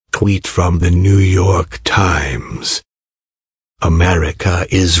tweet from the New York Times. America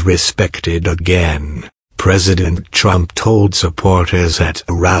is respected again, President Trump told supporters at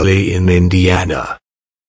a rally in Indiana.